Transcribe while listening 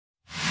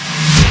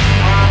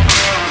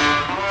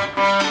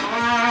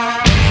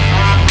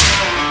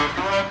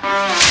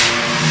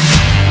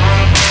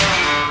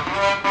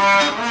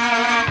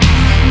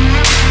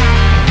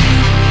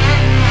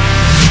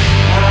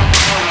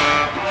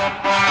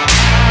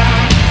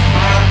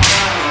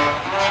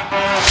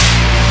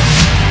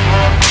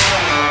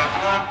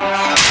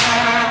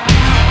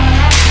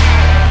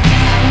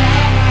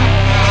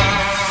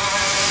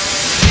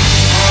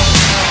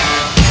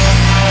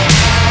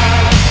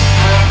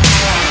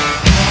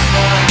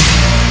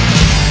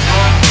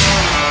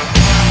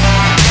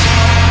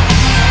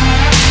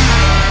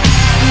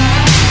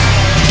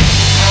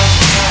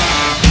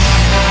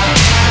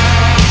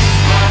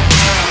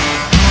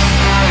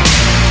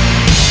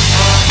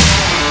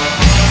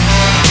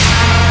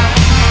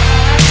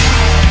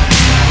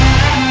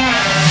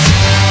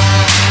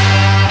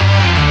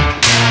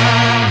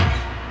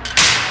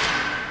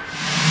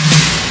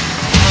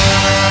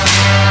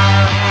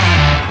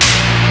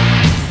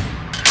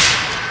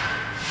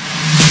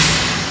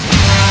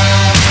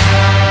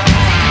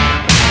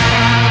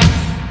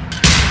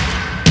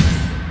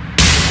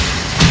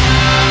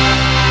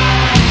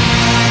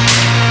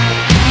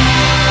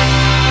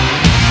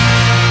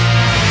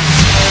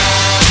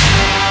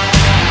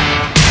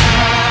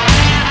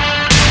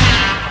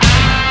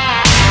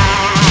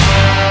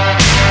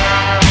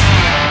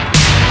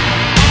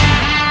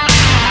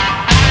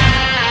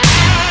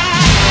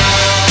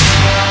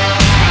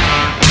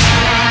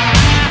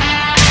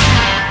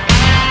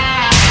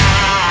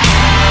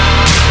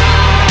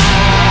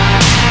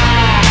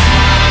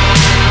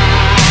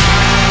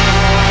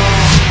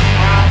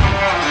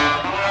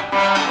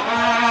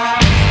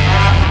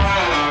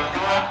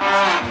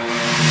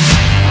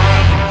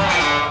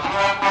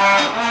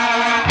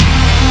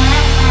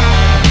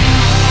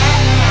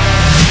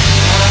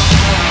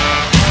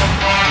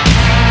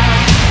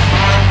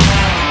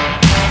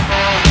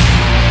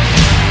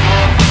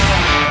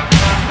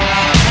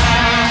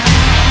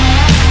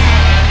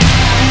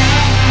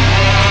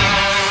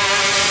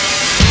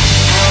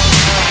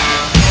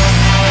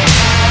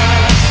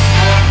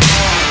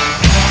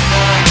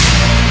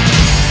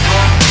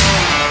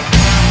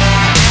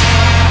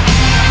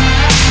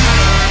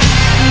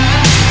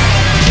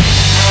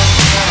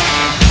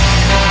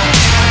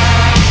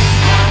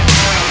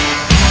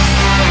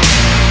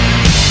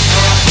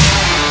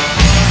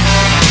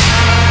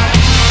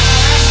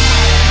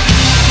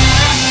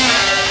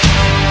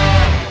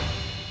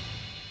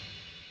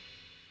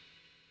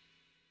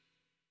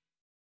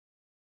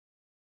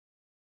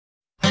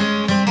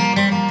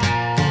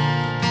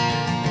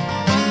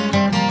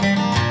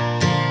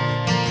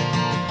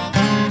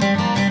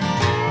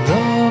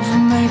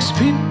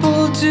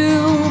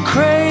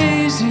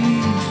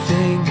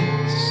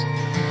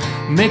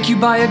make you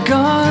buy a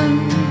gun,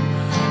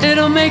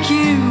 it'll make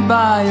you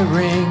buy a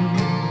ring,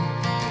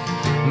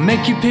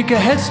 make you pick a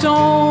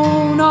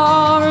headstone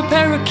or a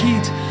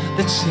parakeet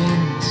that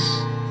sings.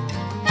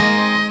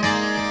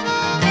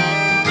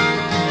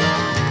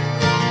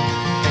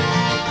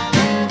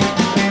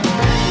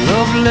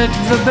 Love let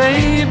the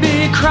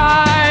baby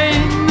cry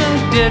in the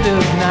dead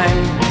of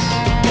night.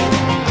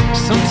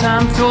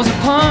 Sometimes throws a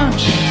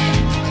punch,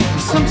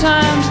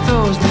 sometimes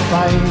throws the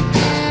fight.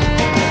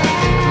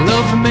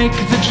 Love make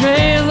the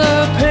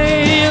jailer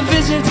pay a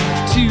visit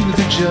to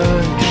the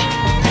judge.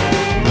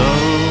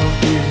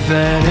 Love give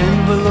that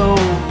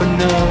envelope a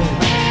nudge.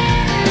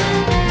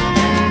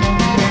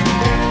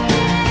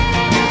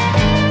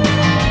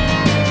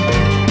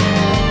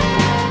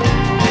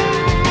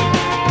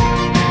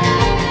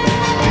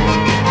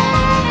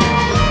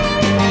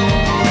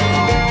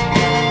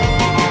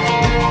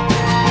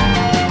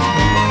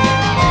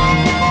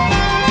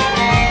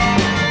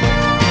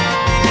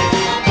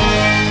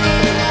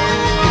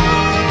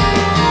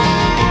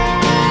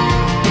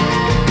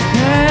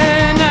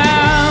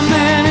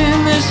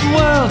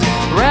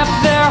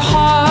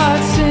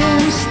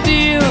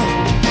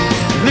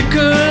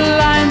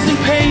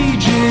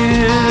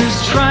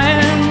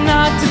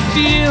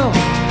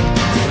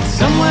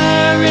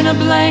 Somewhere in a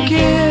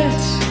blanket,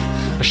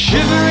 a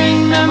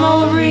shivering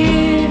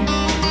memory,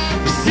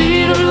 the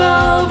seed of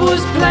love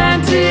was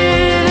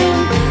planted in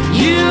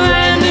you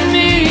and in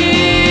me.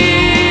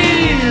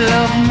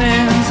 Love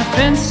mends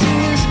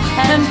offenses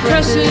and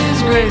presses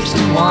grapes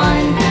to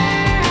wine,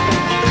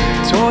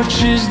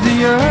 torches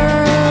the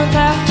earth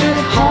after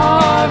the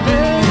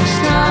harvest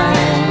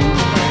time,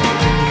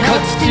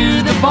 cuts to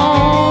the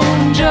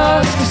bone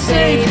just to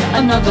save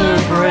another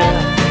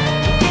breath.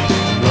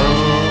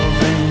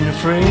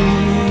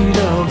 Afraid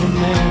of a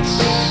mess.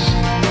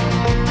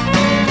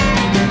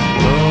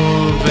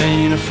 Love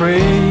ain't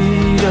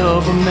afraid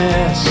of a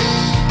mess.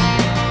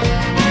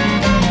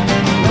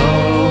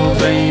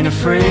 Love ain't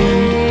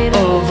afraid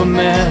of a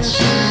mess.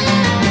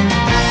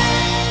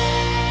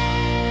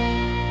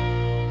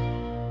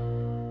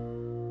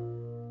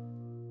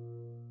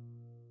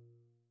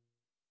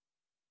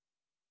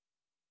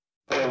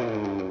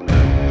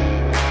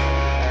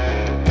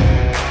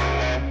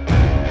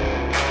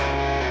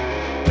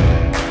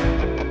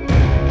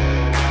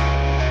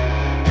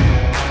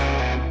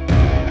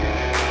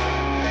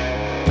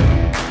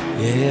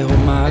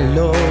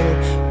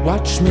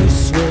 Watch me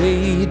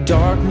sway,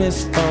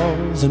 darkness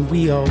falls and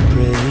we all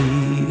pray,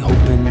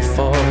 hoping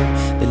for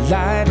the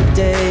light of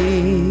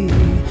day.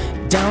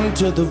 Down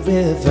to the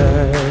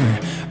river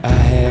I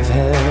have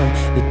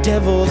held the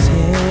devil's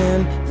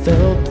hand,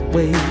 felt the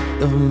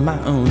weight of my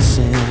own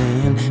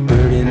sin,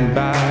 burdened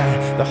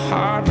by the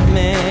heart of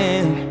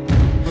man.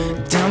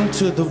 Down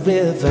to the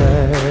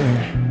river,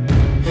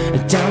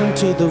 down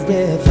to the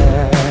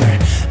river.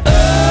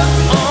 Oh,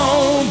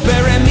 oh,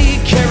 bury me,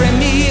 carry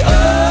me,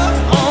 oh,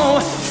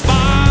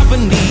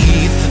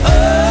 beneath, oh,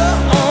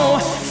 oh,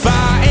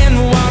 fire and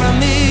water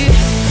me,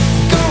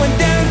 going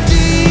down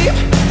deep,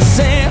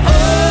 saying,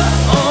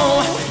 oh, oh,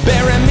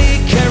 bury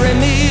me, carry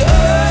me,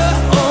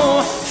 oh,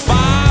 oh,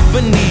 fire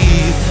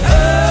beneath,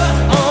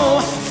 oh, oh,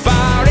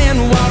 fire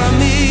and water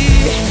me,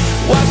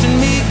 washing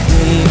me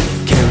clean,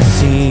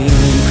 Kerosene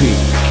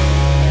Creek.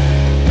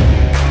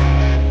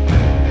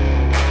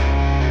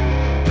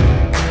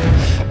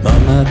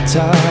 Mama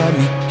taught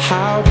me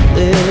how to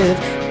live,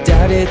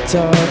 Daddy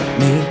taught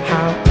me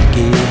how to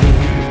give.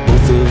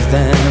 Both of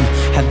them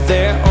had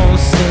their own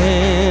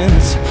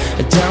sins.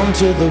 Down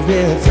to the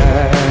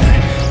river,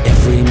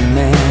 every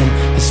man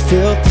has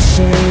felt the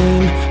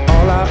shame.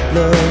 All our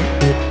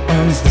blood, it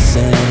runs the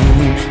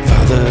same.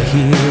 Father,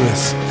 hear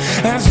us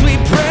as we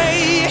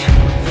pray.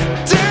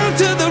 Down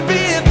to the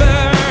river,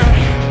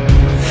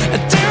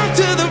 down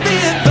to the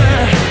river.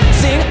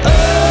 Sing, oh,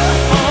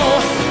 oh,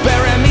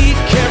 bury me,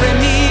 carry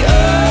me, oh,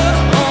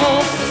 oh,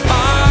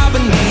 far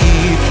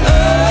beneath,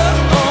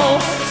 oh, oh,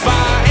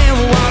 fire and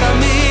water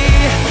me,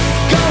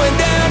 going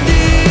down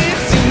deep,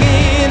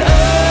 singing,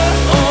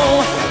 oh, oh,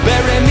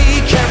 bury me,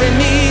 carry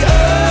me, oh,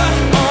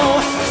 oh,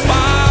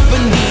 far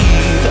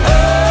beneath,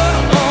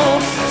 oh, oh,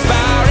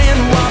 fire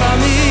and water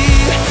me,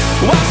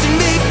 washing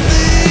me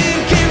clean,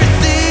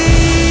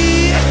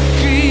 Kerosene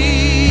Creek.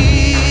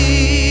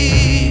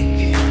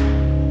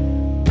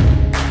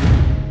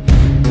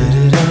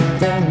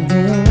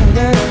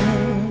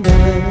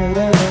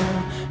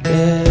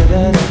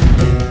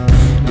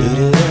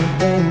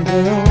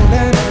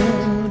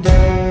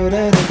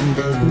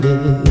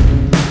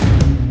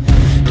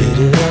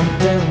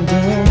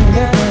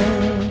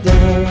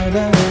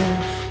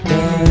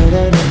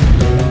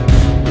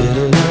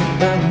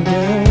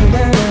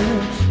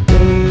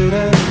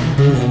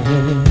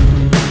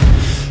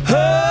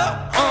 Oh,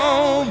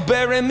 oh,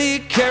 bury me,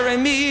 carry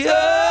me,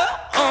 oh,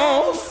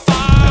 oh,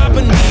 far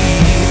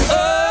beneath,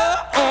 oh,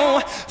 oh,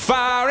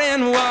 fire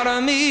and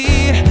water me,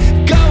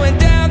 going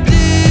down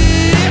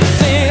deep,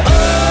 sing, oh,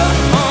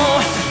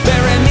 oh,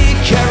 bury me,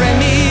 carry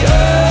me,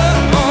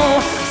 oh,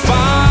 oh,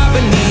 far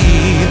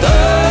beneath, oh,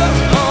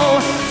 oh,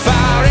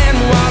 fire and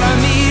water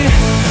me,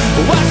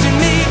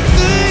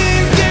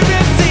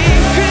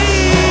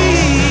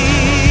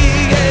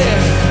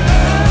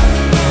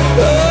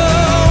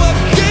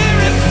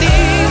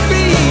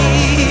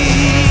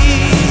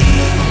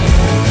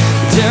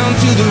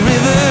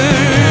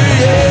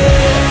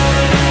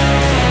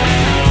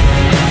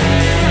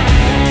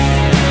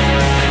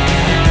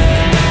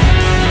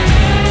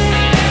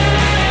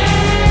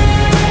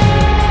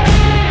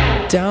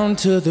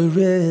 to the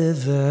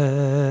river.